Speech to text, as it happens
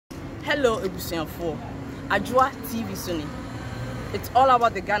Hello, Ebusianfo. Ajua TV Sony. It's all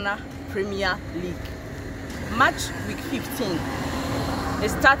about the Ghana Premier League. Match week 15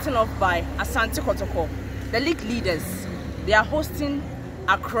 is starting off by Asante Kotoko. The league leaders, they are hosting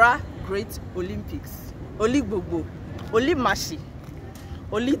Accra Great Olympics. Oli Bobo, Oli Mashi,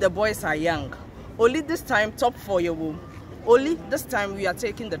 Oli the boys are young. Oli this time top 4-year-old. Oli this time we are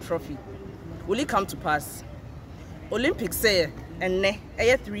taking the trophy. Oli come to pass. Olympics say and ne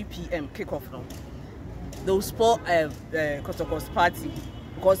 3 p.m. kickoff now. They'll spoil Kotoko's party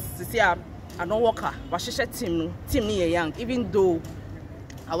because this year I don't work her. But she said team ni young. Even though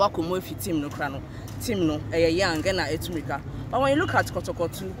I work on more team no crano, team no young and etumika. But when you look at Kotoko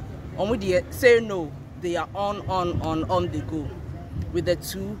too, say no, they are on the go with the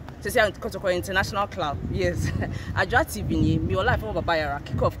two. Say Kotoko International Club. Yes, Ajua TV me life over Babayara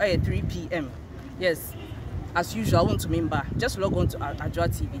kickoff 3 p.m. Yes. As usual, I want to remember, just log on to Ajua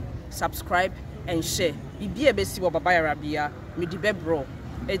TV, subscribe and share. Be a best of Babayara Bia, Midibebro.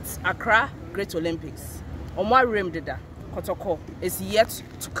 It's Accra Great Olympics. Omwa Rem Deda, Kotoko is yet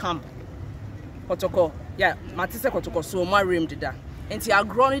to come. Kotoko, yeah, Matisse Kotoko, so Omwa Rem Deda. And the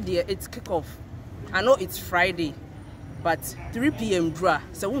Agroni there, it's kickoff. I know it's Friday, but 3 p.m. draw,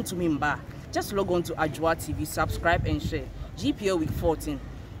 so I want to remember. Just log on to Ajua TV, subscribe and share. GPL week 14,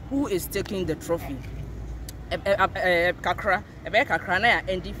 who is taking the trophy? Kakra na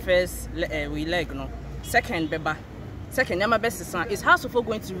endi first we leg no. Second beba. Second yama best son is House of Folk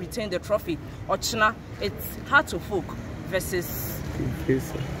going to retain the trophy. Ochina it's Heart of Folk versus King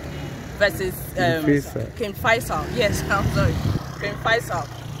Faisal. Yes, I'm sorry. King Faisal.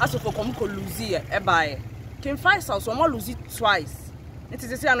 House of Folk come ko lose e buy. King Faisal so mo lose twice. It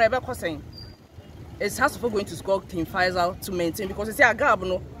is say an ebe saying. Is House of Folk going to score King Faisal to maintain because it's a gap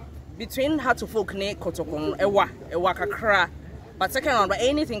no. Between Heart of Folk ne Kotoko ewa kakra, but second round, but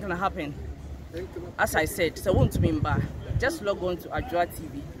anything can happen. As I said, so won't remember. Just log on to Ajua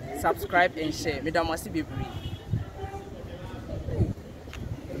TV, subscribe and share. Madam Wasi Bibri.